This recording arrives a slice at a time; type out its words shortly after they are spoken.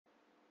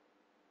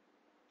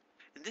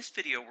In this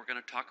video, we're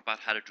going to talk about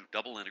how to do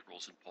double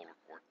integrals in polar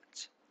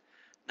coordinates.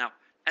 Now,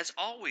 as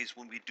always,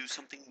 when we do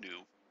something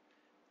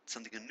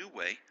a new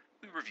way,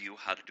 we review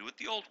how to do it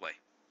the old way.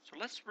 So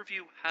let's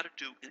review how to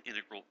do an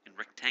integral in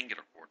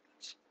rectangular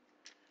coordinates.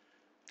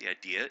 The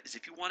idea is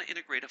if you want to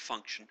integrate a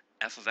function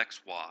f of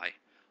x, y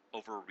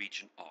over a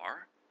region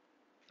R,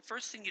 the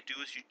first thing you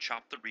do is you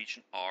chop the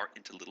region R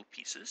into little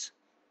pieces.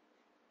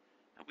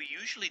 And we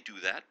usually do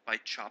that by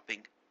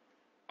chopping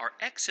our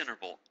x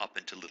interval up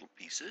into little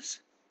pieces,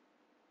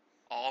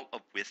 all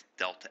of width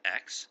delta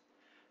x,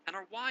 and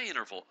our y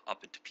interval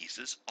up into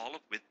pieces, all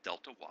of width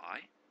delta y.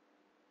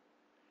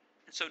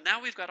 And so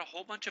now we've got a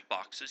whole bunch of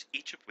boxes,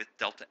 each of width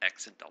delta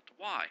x and delta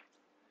y.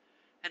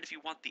 And if you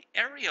want the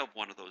area of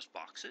one of those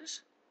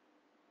boxes,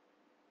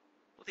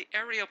 well, the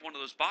area of one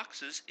of those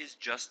boxes is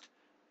just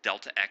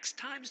delta x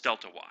times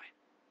delta y.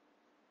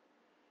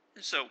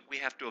 And so we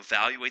have to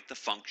evaluate the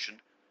function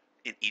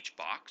in each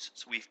box.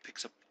 So we pick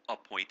a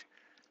point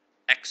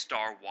x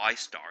star, y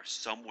star,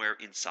 somewhere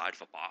inside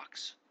of a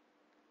box.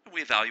 And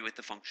we evaluate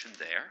the function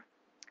there.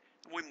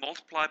 And we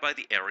multiply by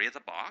the area of the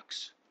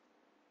box.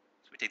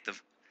 So we take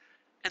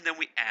and then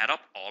we add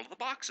up all of the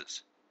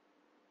boxes.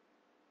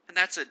 And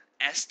that's an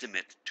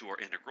estimate to our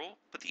integral,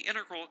 but the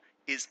integral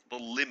is the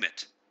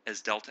limit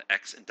as delta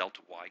x and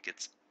delta y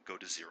go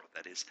to 0.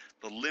 That is,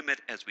 the limit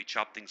as we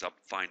chop things up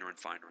finer and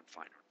finer and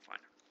finer and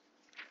finer.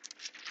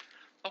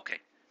 Okay,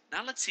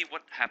 now let's see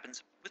what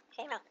happens with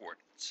polar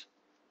coordinates.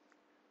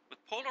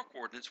 With polar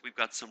coordinates, we've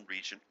got some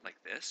region like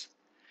this,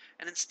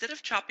 and instead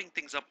of chopping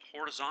things up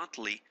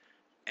horizontally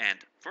and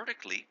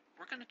vertically,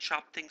 we're going to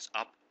chop things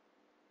up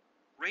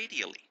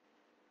radially.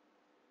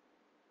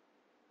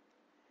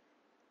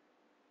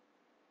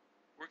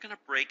 We're going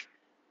to break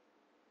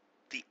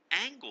the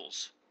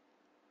angles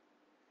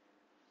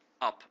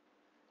up,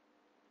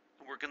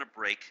 and we're going to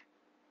break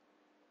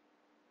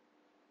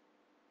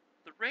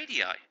the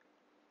radii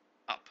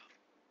up.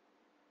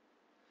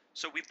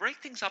 So we break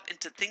things up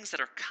into things that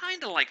are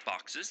kind of like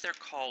boxes. They're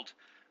called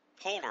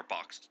polar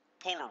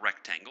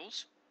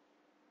rectangles.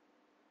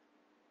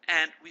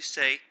 And we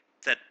say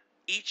that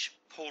each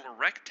polar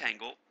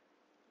rectangle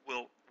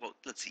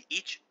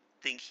each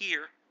thing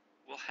here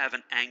will have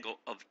an angle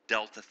of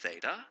delta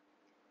theta,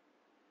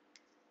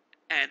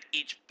 and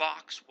each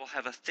box will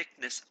have a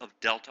thickness of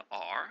delta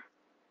r,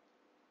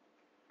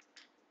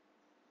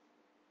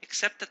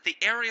 except that the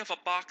area of a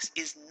box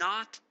is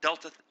not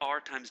delta r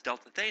times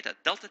delta theta.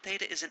 Delta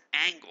theta is an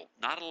angle,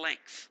 not a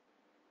length.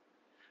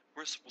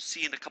 We'll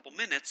see in a couple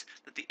minutes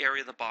that the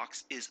area of the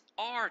box is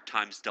r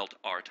times delta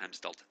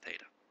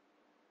theta.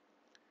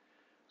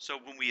 So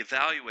when we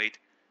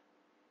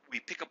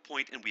pick a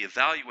point and we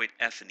evaluate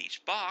f in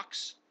each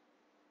box,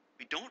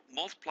 we don't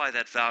multiply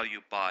that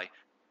value by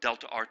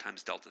delta r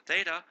times delta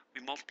theta,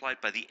 we multiply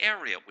it by the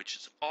area, which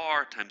is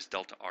r times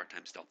delta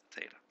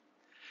theta.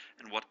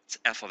 And what's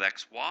f of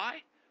x,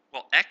 y?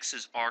 Well, x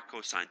is r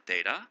cosine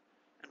theta,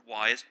 and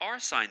y is r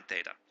sine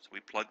theta. So we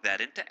plug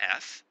that into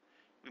f.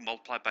 We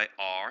multiply by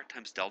r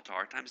times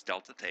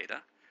delta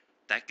theta.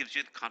 That gives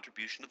you the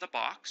contribution of the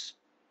box.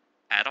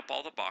 Add up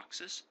all the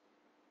boxes,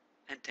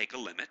 and take a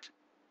limit.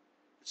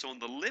 So in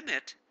the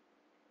limit,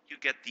 you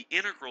get the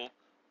integral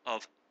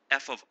of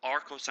f of r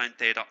cosine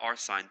theta, r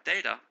sine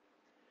theta,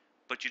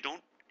 but you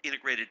don't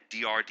integrate it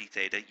dr d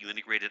theta, you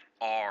integrate it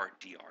r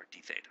dr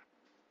d theta.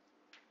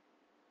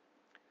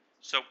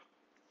 So,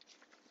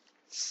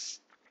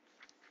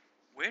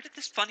 where did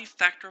this funny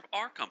factor of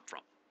r come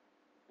from?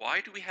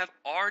 Why do we have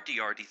r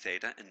dr d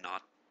theta and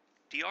not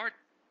dr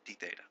d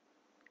theta?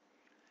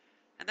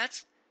 And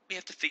we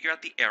have to figure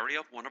out the area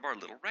of one of our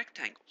little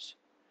rectangles.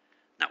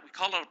 Now, we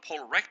call it a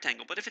polar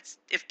rectangle, but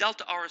if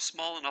delta r is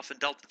small enough and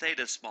delta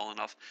theta is small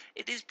enough,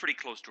 it is pretty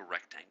close to a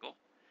rectangle.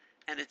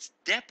 And its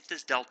depth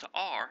is delta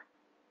r,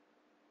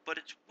 but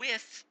its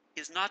width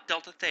is not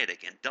delta theta.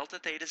 Again, delta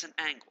theta is an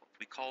angle. If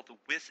we call the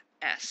width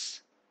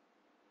s,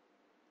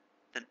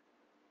 then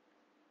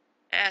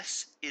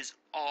s is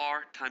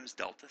r times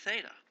delta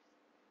theta.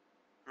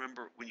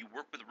 Remember, when you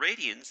work with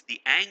radians, the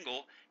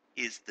angle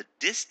is the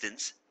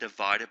distance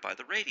divided by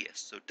the radius.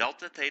 So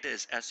delta theta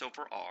is s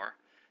over r.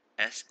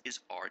 S is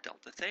r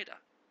delta theta.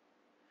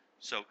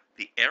 So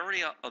the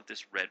area of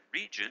this red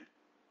region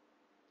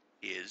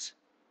is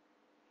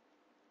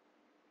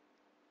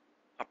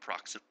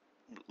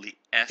approximately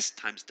s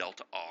times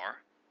delta r,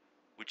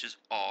 which is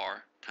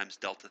r times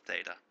delta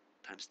theta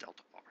times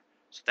delta r.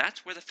 So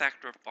that's where the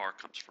factor of r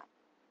comes from.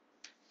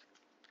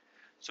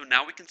 So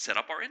now we can set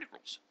up our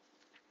integrals.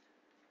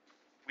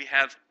 We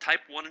have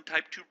type 1 and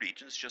type 2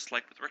 regions, just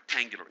like with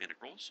rectangular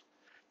integrals.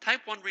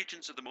 Type 1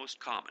 regions are the most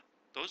common.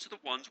 Those are the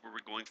ones where we're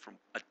going from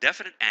a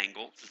definite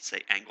angle, let's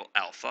say angle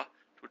alpha,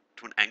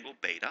 to an angle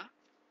beta,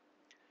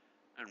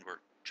 and we're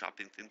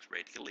chopping things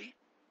radially.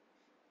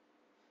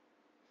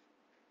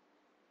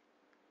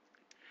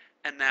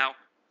 And now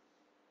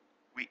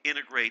we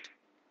integrate,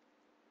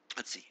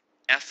 let's see,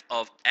 f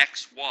of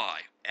x,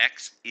 y.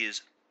 X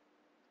is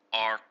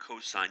r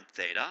cosine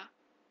theta,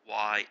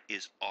 y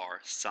is r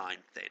sine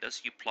theta.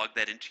 So you plug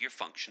that into your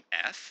function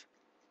f.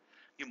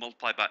 you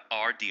multiply by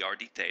r dr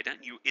d theta,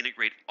 and you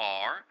integrate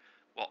r.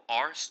 Well,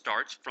 r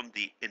starts from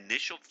the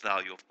initial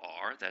value of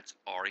r, that's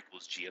r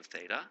equals g of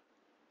theta,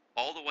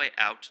 all the way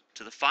out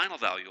to the final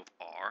value of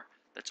r,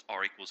 that's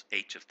r equals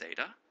h of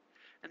theta,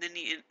 and then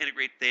you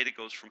integrate theta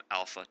goes from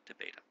alpha to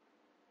beta.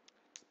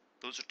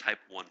 Those are type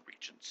 1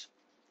 regions.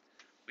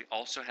 We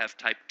also have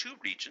type 2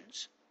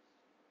 regions,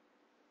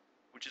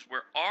 which is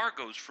where r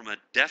goes from a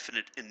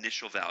definite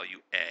initial value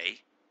a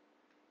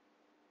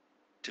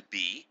to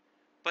b,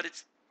 but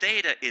its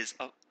theta is,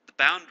 the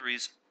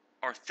boundaries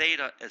are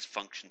theta as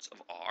functions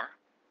of r,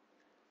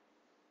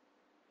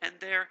 and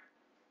there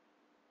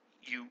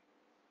you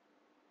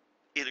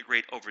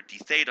integrate over d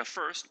theta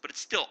first, but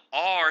it's still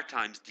r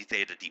times d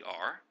theta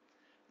dr.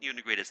 You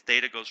integrate as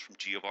theta goes from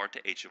g of r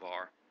to h of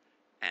r,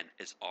 and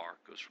as r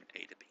goes from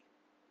a to b.